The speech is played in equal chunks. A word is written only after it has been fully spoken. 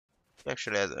He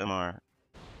actually has MR.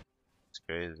 It's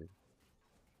crazy.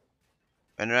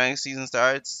 When the rank season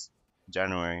starts,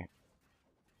 January.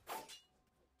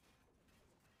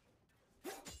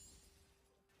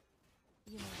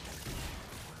 You know,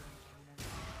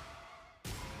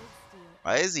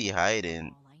 Why is he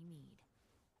hiding? all I need.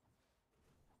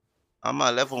 I'm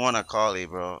a level 1 Akali,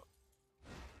 bro.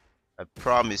 I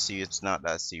promise you it's not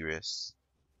that serious.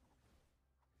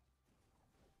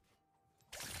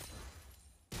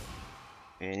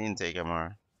 He didn't take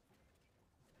MR.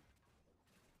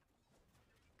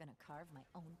 Gonna carve my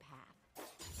own path.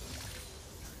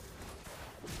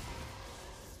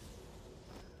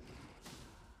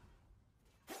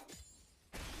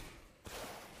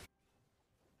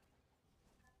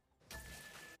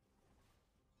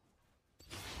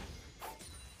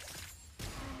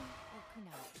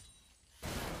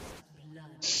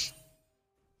 Blood.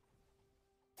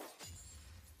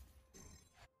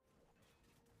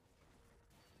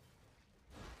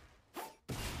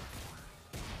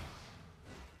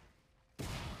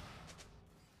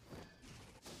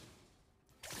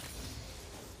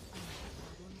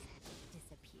 Problems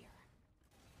disappear.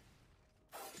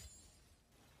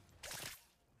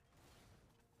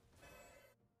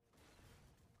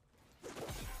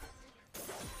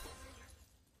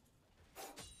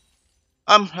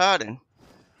 I'm hiding.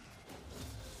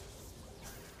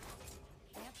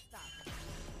 Can't stop it.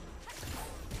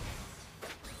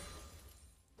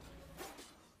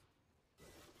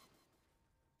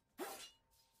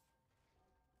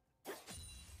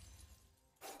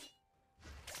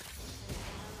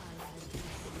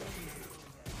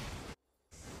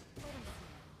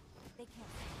 They can't.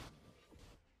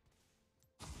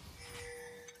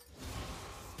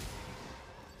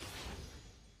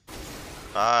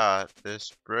 Ah, there's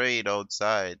sprayed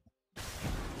outside.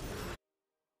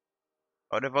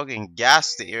 Oh, they fucking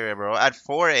gassed the area, bro. At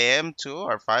 4 a.m. too,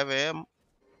 or 5 a.m.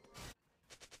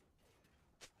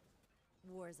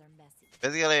 Wars are messy.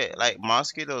 Basically, like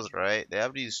mosquitoes, right? They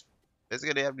have these.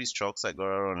 Basically, they have these trucks that go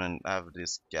around and have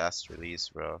this gas release,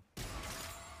 bro.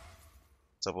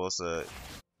 Supposed to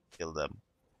kill them.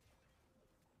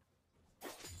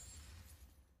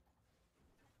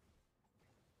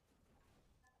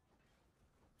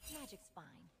 Magic's fine.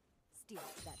 Steel's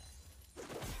better.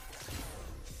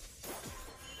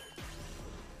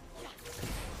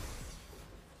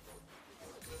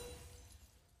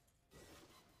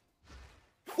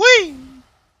 Whee!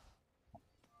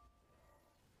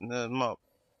 The mob.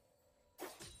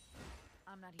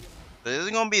 I'm not here. This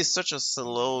is gonna be such a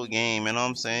slow game, you know what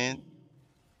I'm saying?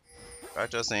 I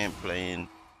just ain't playing.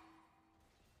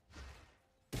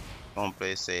 Gonna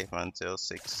play safe until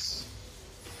 6.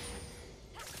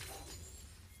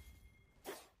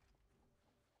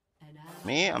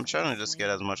 Me, I'm trying to just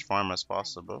get as much farm as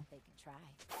possible. They can try.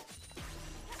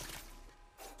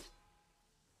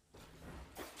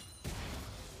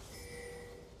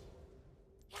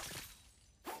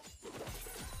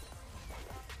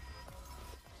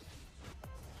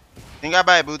 Think I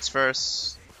buy boots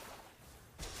first.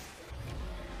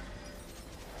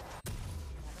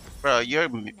 Bro,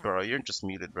 you're just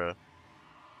muted, bro.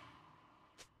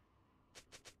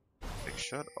 Like,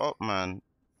 shut up, man.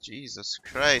 Jesus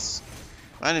Christ.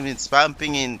 Man, I've been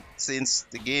spamming in since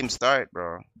the game start,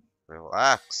 bro.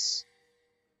 Relax.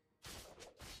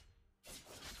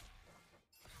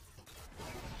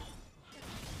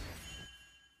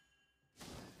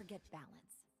 Forget balance.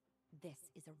 This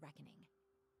is a reckoning.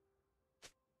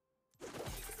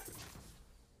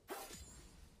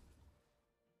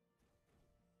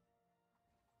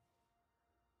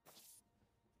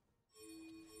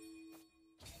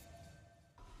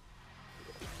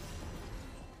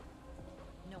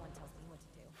 No one tells me what to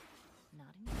do. Not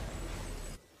anymore.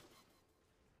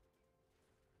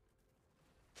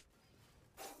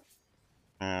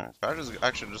 Yeah, I just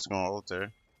actually just gonna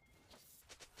alter.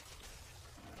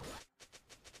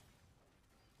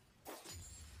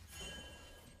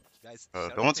 Guys, Bro,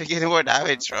 shout out don't to take any more Raveydemon.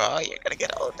 damage, bro. You're gonna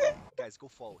get ulted. Guys, go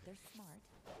forward. They're smart.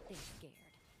 They're scared.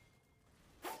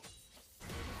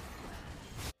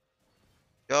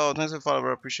 Yo, thanks for the follow,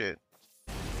 bro. Appreciate it.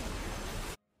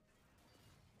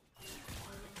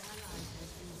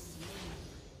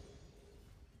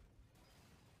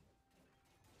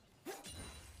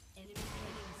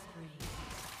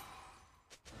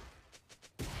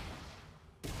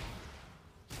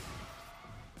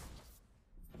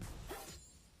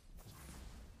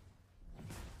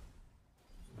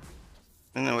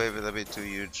 And the wave is a bit too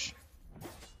huge.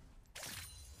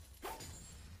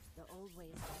 The old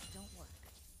ways just don't work.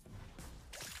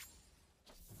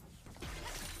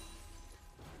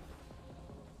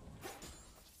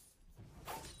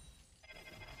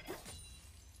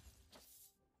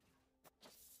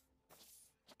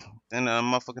 And a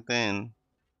motherfucking thing.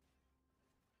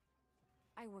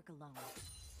 I work alone.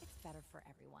 It's better for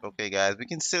everyone. Okay, guys, we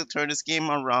can still turn this game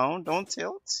around. Don't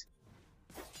tilt.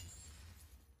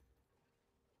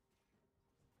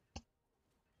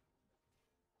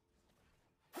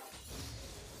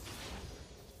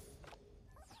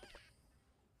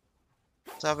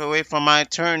 So I have to wait for my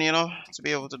turn, you know, to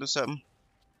be able to do something.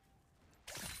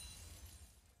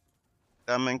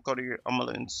 Diamond Courier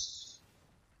Ambulance.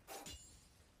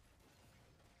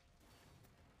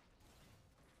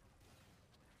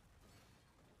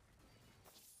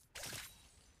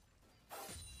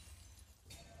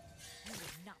 You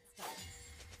will not stop.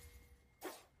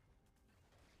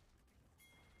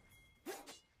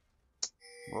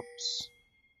 Whoops.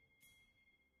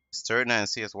 It's third 9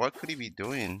 CS. What could he be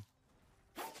doing?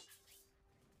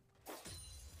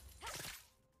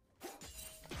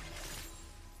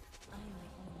 I am my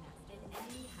own master. An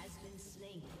enemy has been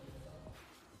slain.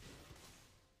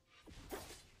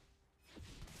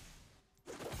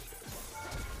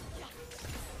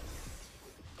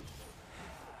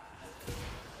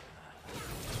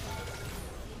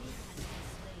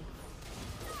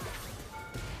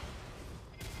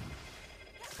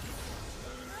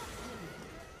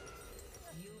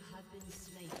 You have been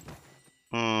slain.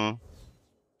 Hmm.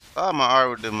 Oh, my R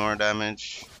would do more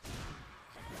damage.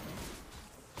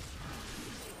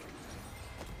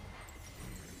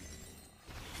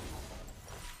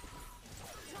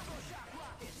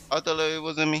 I thought it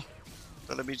wasn't me.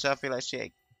 Thought the bitch I feel like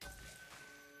shit.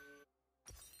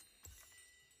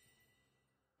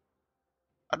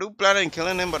 I do plan on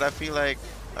killing him, but I feel like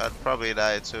I'd probably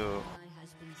die too. Ally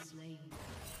has been slain.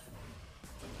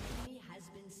 Enemy has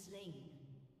been slain.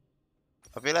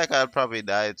 I feel like I'd probably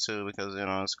die too because you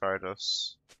know it's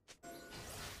Karthus.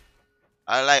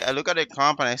 I look at the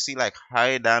comp and I see like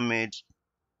high damage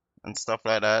and stuff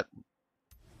like that.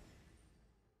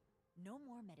 No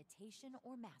more meditation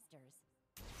or masters.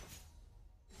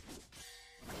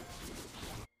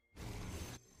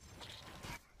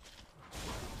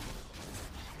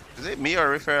 Is it me or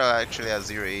Refer actually has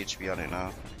 0 HP on it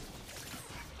now?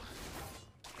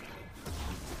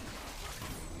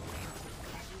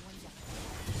 Everyone does.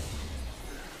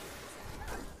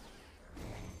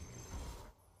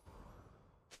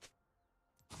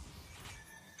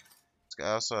 This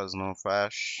guy also has no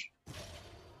flash.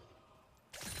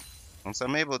 Once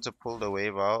I'm able to pull the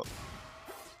wave out,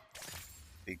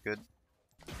 be good.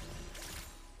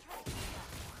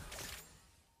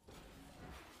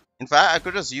 In fact, I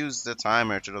could just use the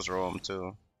timer to just roam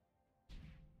too.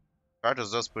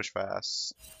 Karthus does push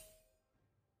fast.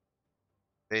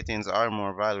 18s are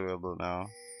more valuable now.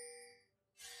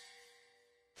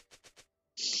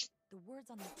 The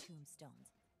words on the tombstones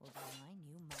will be my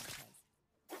new mantras.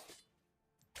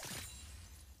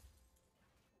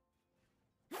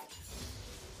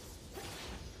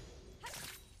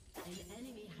 An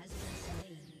enemy has been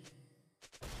slain.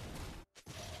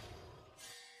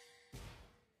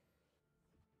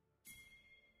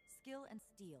 Skill and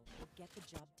steel will get the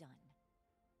job done.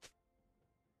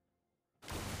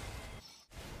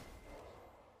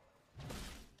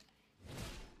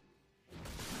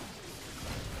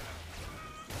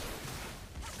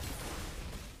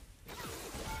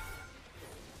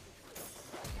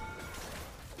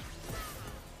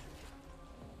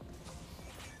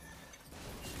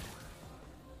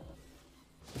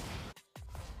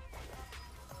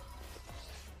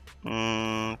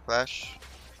 Flash.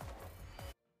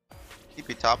 Keep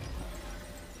it top.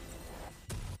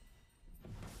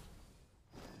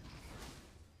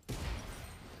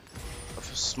 Of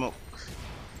smoke.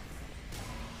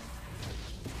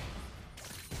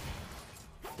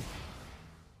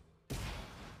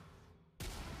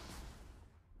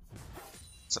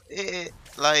 So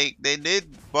like they did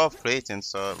buff plating,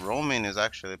 so roaming is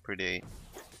actually pretty.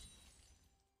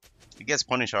 It gets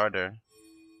punished harder.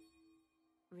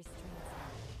 Restraints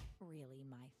are really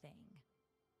my thing.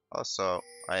 Also,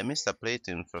 I missed the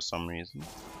plating for some reason.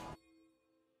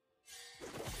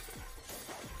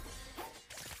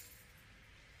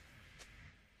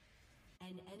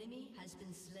 An enemy has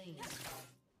been slain.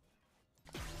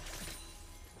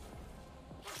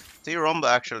 See Rumble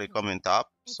actually coming top,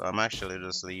 so I'm actually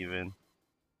just leaving.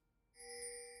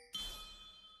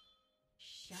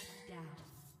 Shut down.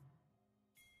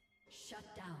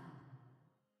 Shut down.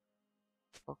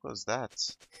 What was that?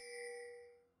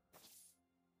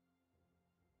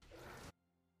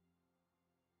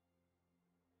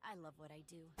 I love what I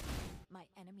do. My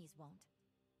enemies won't.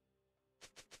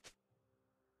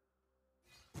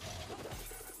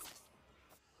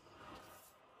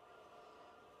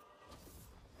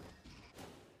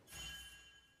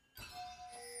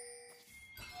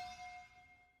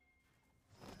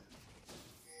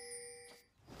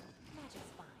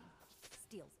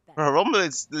 better. Bro, Rumble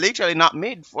is literally not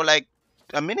mid for like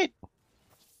a minute.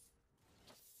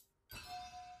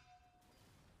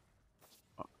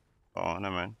 Oh,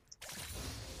 never mind.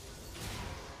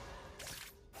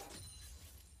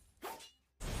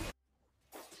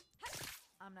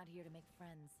 I'm not here to make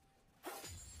friends.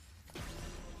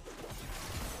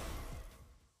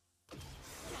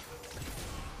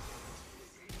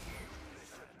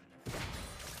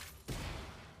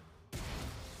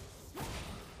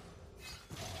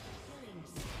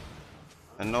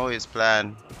 I know his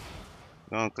plan.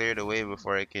 Gonna clear the way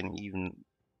before I can even,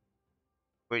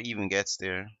 before it even gets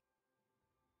there.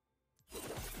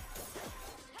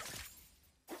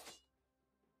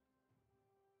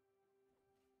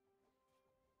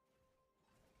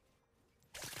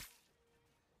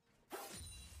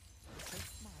 They're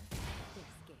smart. They're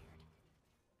scared.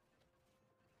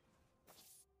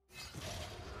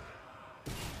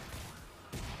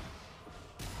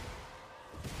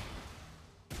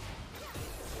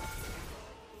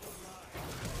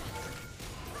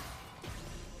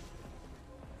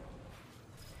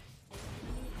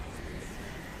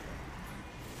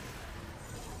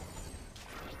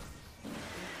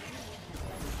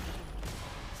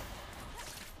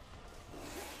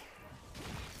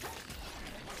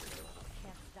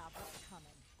 Can't stop what's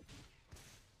coming.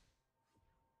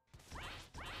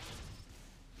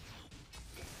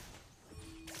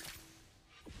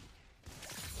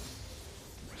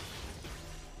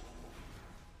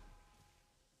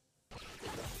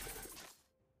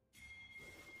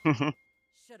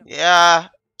 Should've. Yeah,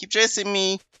 keep chasing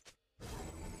me.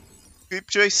 Keep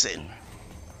chasing.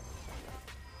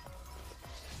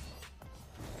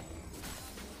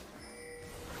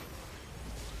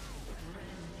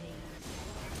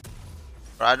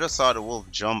 Bro, I just saw the wolf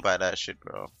jump at that shit,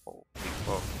 bro. Holy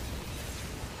fuck.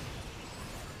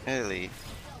 Really?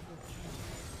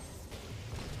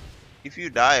 If you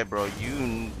die, bro, you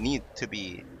need to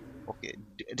be okay.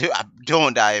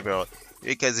 Don't die, bro,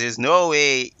 because there's no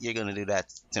way you're gonna do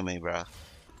that to me, bro.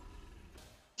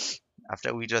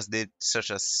 After we just did such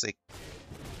a sick.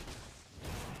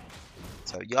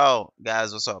 So, yo,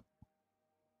 guys, what's up?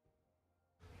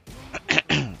 Is that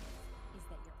your enemy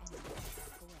is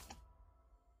away.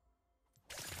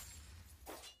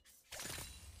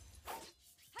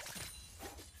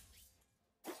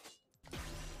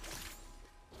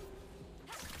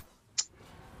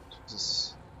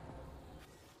 Just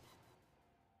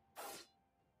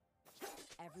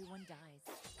Everyone dies.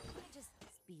 I just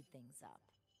speed things up.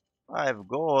 5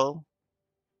 goal,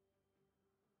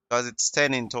 because it's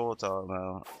 10 in total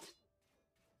now.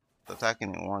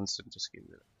 Attacking it once and just give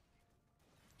it.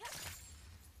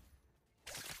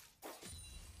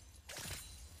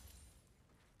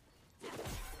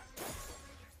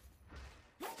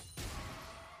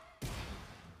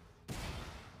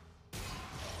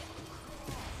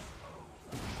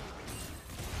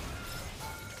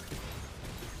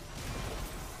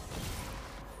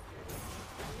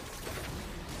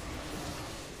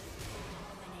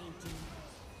 Dominating.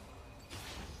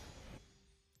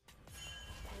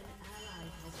 An ally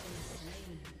has been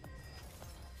slain.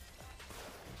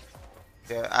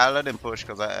 Yeah, I'll let him push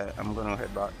because I'm gonna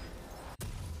head back.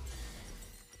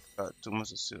 Got too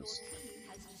much issues. Team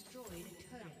has destroyed a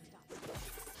turret.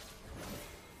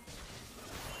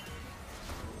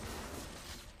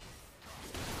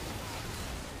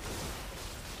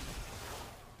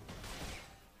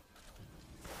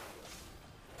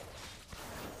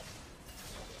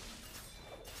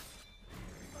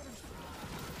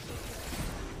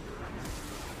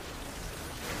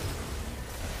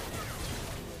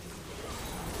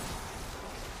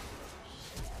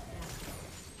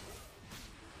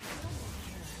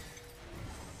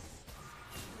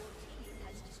 Team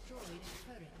has destroyed a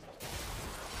turret.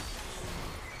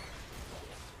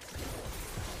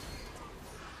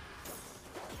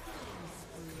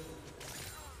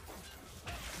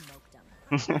 Smoked them.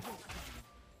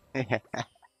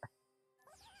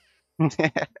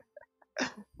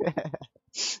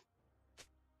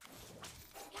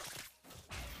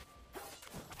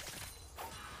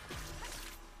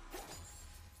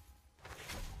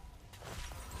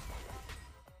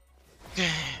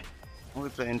 What are we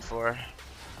playing for?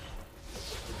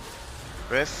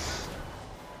 Riff?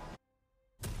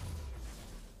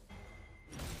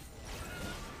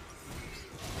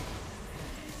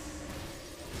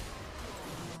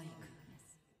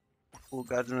 Full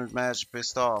judgment match,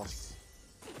 pissed off.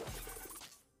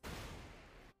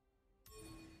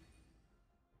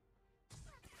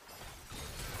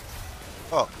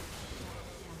 Oh,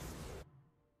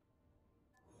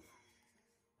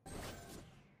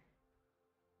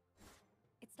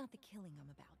 It's not the killing I'm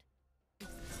about.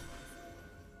 It's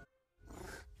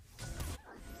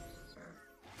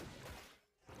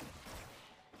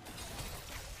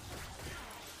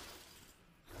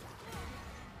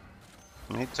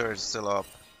Meter is still up.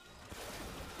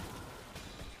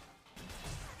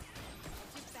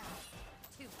 Too fast.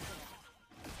 Too quick.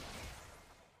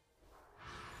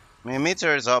 My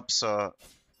meter is up, so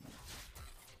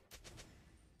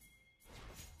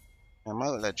I might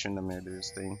let Tryndamere do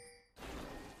this thing.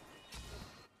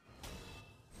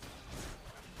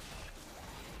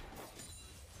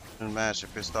 Man, she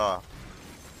pissed off.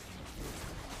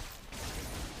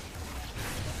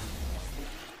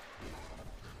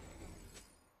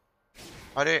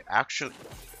 Are they actually?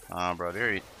 Ah, bro,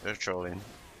 they're trolling.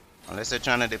 Unless they're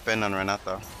trying to depend on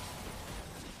Renata.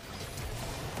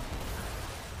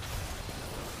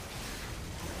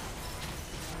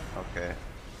 Okay.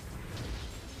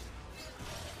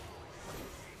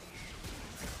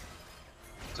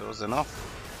 So it was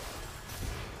enough.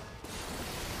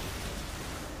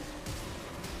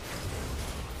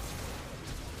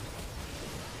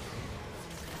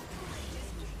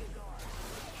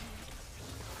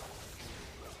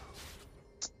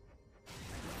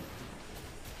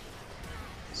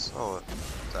 So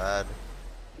sad.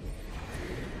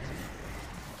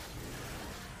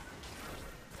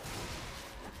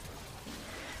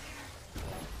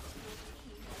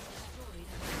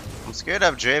 I'm scared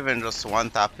of Draven just one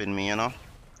tapping me, you know?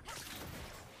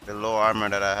 The low armor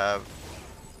that I have.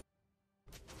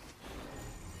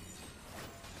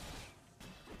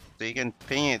 So you can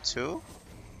ping it too?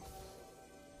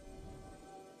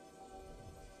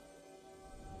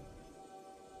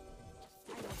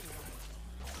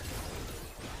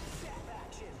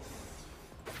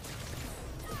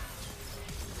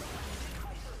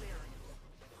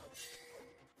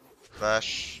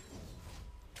 Flash.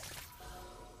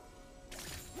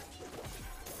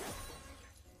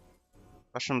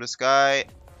 Flash from the sky.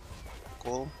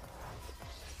 Cool.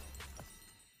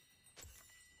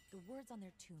 The words on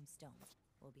their tombstones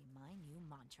will be my new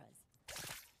mantras.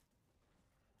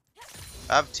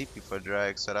 I have TP for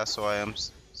drag, so that's why I'm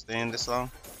staying this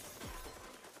long.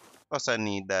 Plus I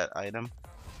need that item.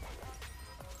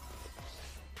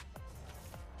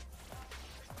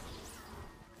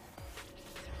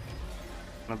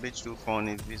 My bitch do phone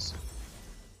if this.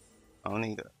 I don't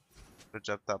need it. Good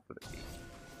job top of the game.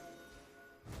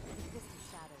 The Fist of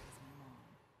Shadow is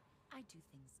mine. I do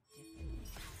things differently.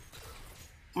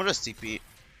 I'm just TP.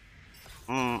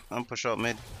 I'm push out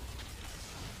mid.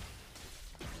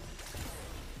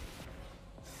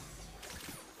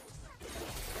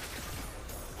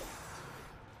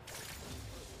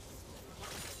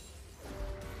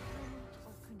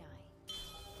 Or kunai.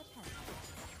 Depends on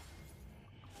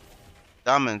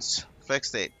Diamonds. Flex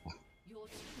state. Your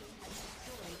team has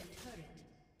destroyed a turret.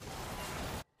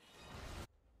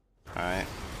 Alright.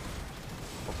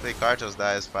 Hopefully Karthus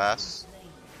dies fast.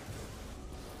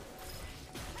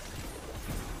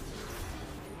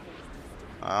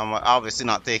 I'm obviously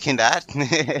not taking that.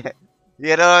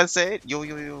 You know what I'm saying? Yo.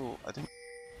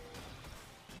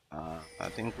 I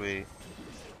think we.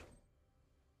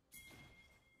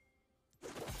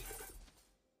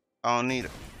 I don't need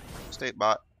it. State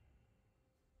bot.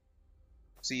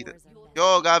 See that. wars are meant.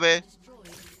 Yo, Gabe. Destroyed a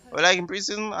turret. We like in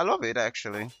preseason? I love it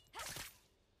actually.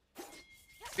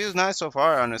 Feels nice so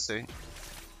far, honestly.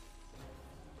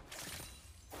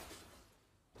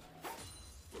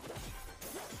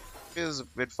 Feels a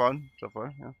bit fun so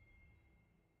far, yeah.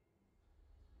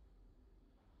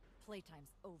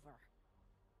 Playtime's over.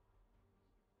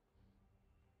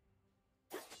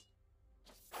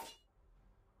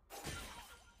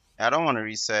 I don't want to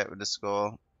reset with the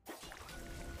skull.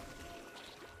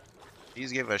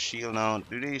 These give a shield now.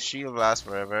 Do these shield last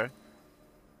forever?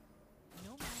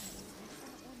 No man is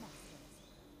wisdom or masters.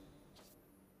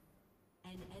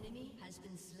 An enemy has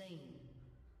been slain.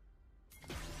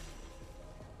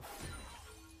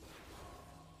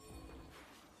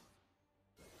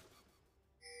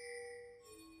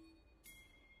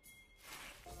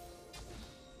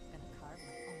 Gonna carve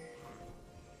my own path.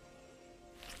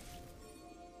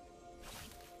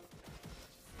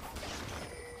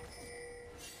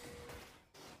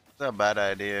 It's a bad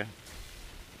idea.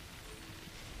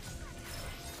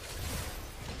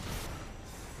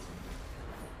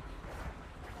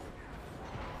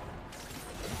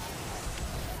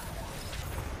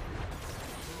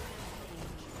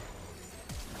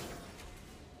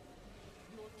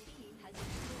 Your team has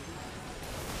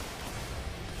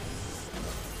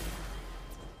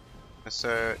Yes,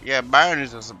 sir. Yeah, Byron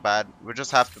is just bad. We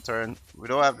just have to turn. We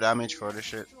don't have damage for this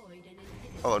shit. destroyed an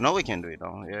inhibitor. Oh, no, we can do it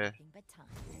though. Yeah. Nothing but time.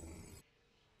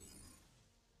 What the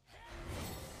fuck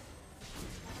is that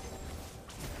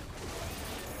thing, bro? Push.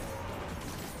 Your team has destroyed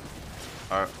a turret. An enemy has been slain. Your team has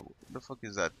destroyed a turret. An enemy has been slain. Your team has destroyed a turret. An enemy has been slain. Your team has destroyed a turret. What the fuck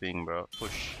is that thing, bro?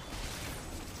 Push.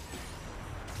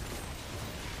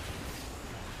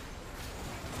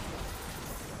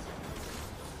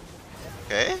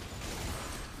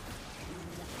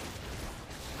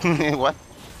 What?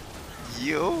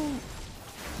 Yo.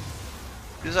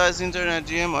 Is that his internet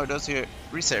GM or does he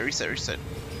reset, reset, reset?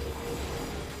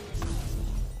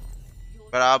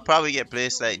 But I'll probably get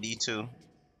placed like D2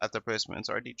 after placements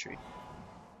or D3.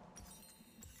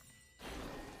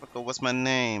 Fuck, what's my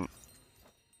name?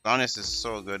 Honest is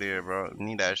so good here, bro.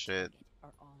 Need that shit.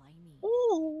 Are all I need.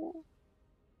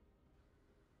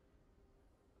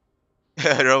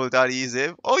 Ooh. Roll without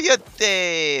easy. Oh, yeah,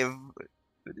 Dave.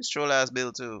 This troll ass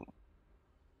build too.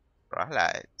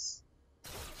 Relax.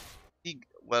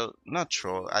 Well, not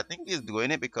troll. I think he's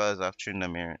doing it because of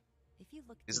Tryndamere. If you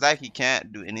look It's deeper, like he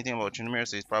can't do anything about Tryndamere,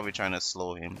 so he's probably trying to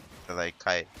slow him to like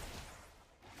kite.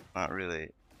 Not really.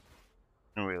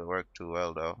 Didn't really work too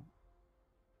well though.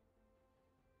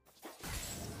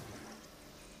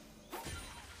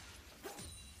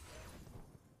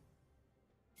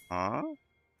 Huh?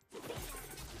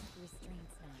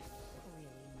 restraint's not really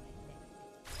my thing.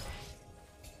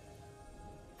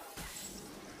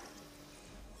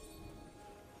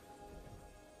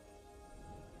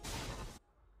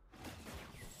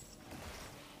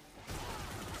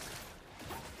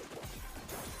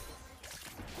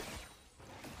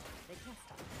 They can't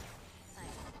stop me. I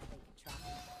know they could try.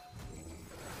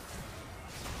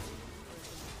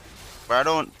 But I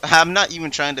don't. I'm not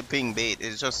even trying to ping bait.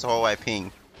 It's just how I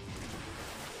ping.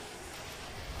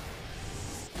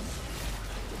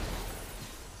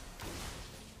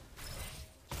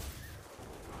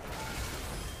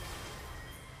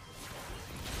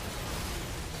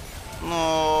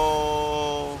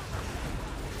 No.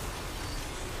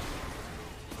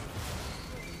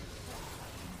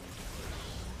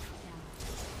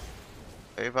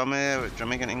 If I'm a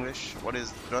Jamaican English, what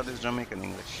is Jamaican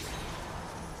English?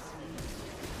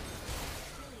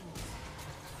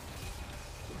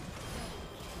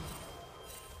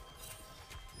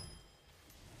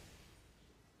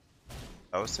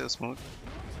 That was still smooth.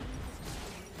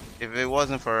 If it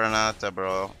wasn't for Renata,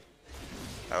 bro,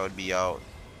 I would be out.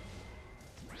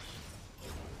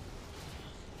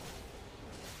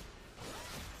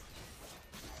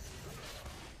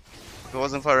 If it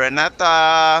wasn't for Renata,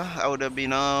 I would have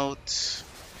been out.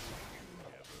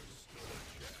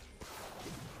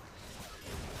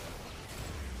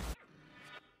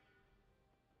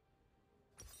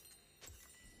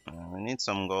 We need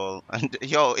some gold. And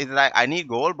yo, it's like I need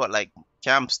gold, but like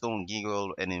camps don't give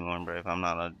gold anymore, bro. If I'm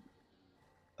not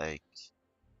like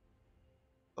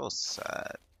so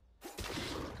sad.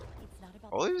 It's not about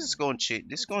Oh, the this is kill. going to change.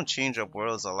 This is going to change up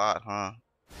worlds a lot, huh?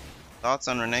 Thoughts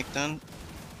on Renekton?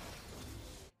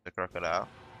 The crocodile.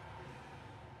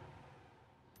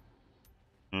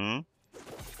 Hmm.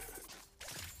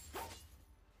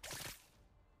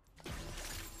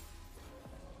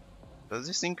 Does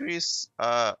this increase?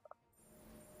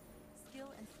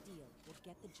 Skill and steel will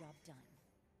get the job done.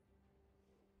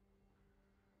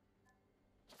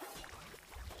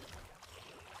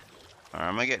 Alright,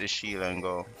 I'm gonna get the shield and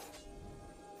go.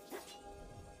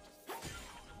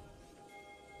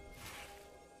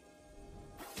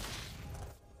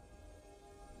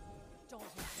 Don't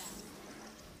look back.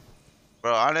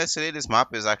 Bro, honestly, this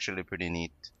map is actually pretty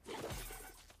neat.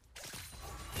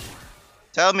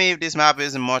 Tell me if this map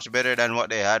isn't much better than what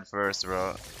they had first,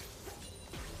 bro.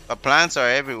 The plants are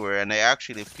everywhere and they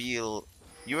actually feel.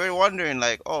 You were wondering,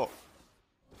 like, oh,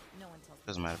 No one tells me.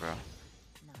 doesn't matter, bro.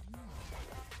 Not anymore.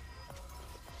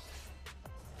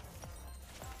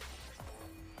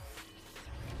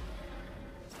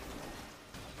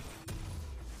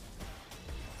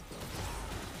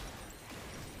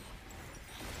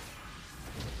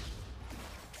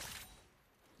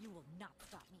 You will not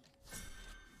stop me.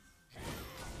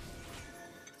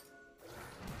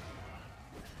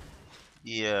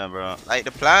 Yeah, bro. Like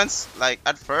the plants, like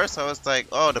at first I was like,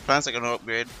 oh, the plants are gonna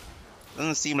upgrade.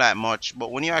 Doesn't seem like much,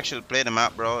 but when you actually play the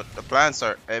map, bro, the plants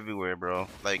are everywhere, bro.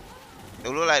 Like, it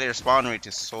look like their spawn rate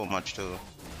is so much too.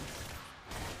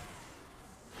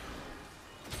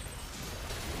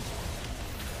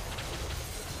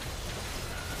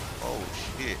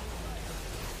 Oh shit.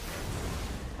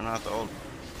 We're not all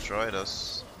destroyed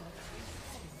us.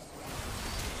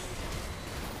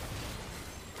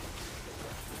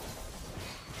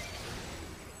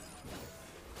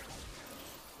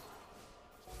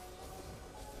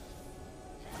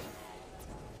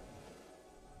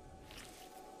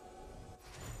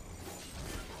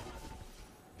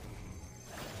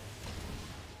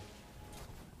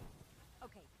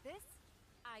 Okay, this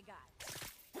I got.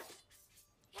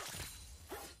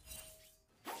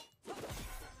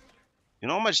 You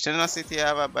know how much tenacity I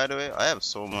have, by the way? I have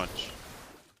so much.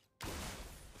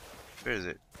 Where is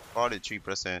it?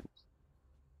 43%.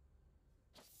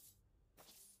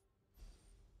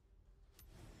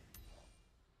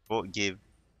 Vote give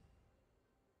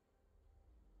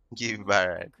More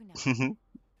Barrett. than Kunai.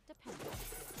 Depends.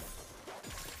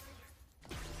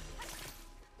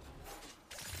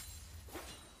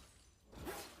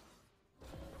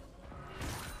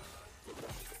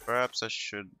 Perhaps I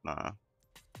should. Nah.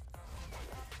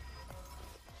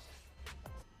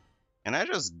 Can I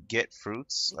just get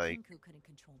fruits? The Like, Kenku couldn't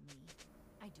control me.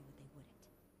 I do what they wouldn't.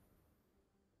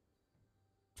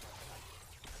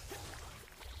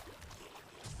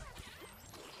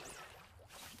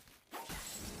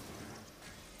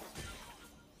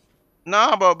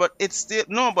 nah, bro. But it's still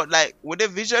no. But like with the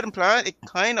vision plan, it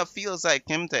kind of feels like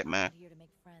Chemtech, I'm man. not here to make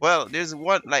friends. Well, there's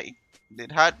one like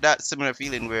it had that similar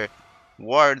feeling where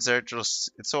wards are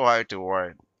just it's so hard to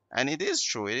ward, and it is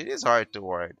true. It is hard to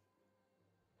ward.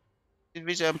 The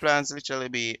vision plans literally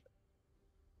be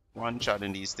one shot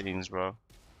in these things, bro.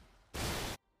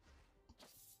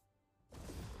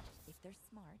 If they're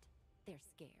smart, they're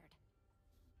scared.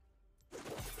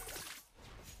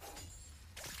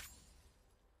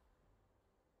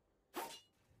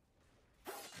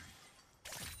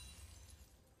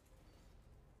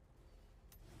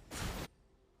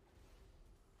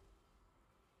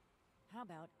 How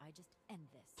about I just end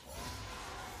this?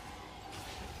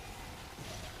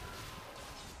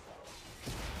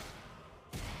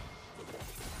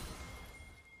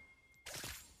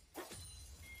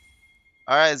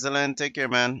 All right, Zelen, take care,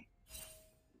 man.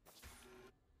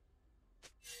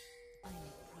 I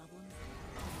make problems.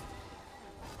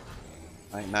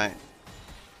 Night, night,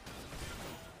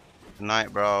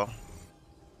 night, bro.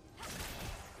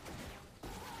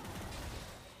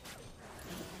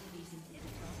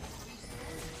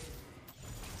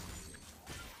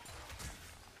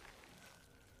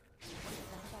 It's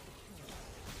not about the kill.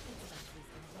 It's about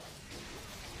wasting time.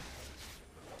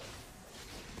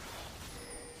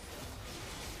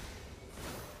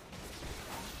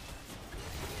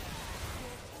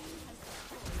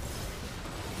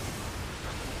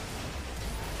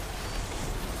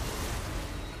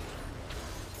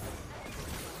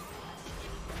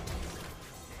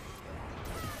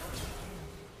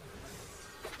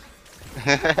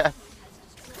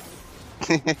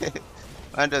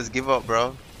 I just give up,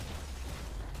 bro.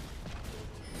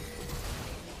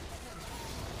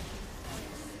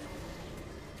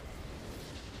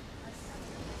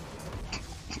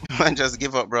 Man, just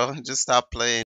give up, bro. Just stop playing.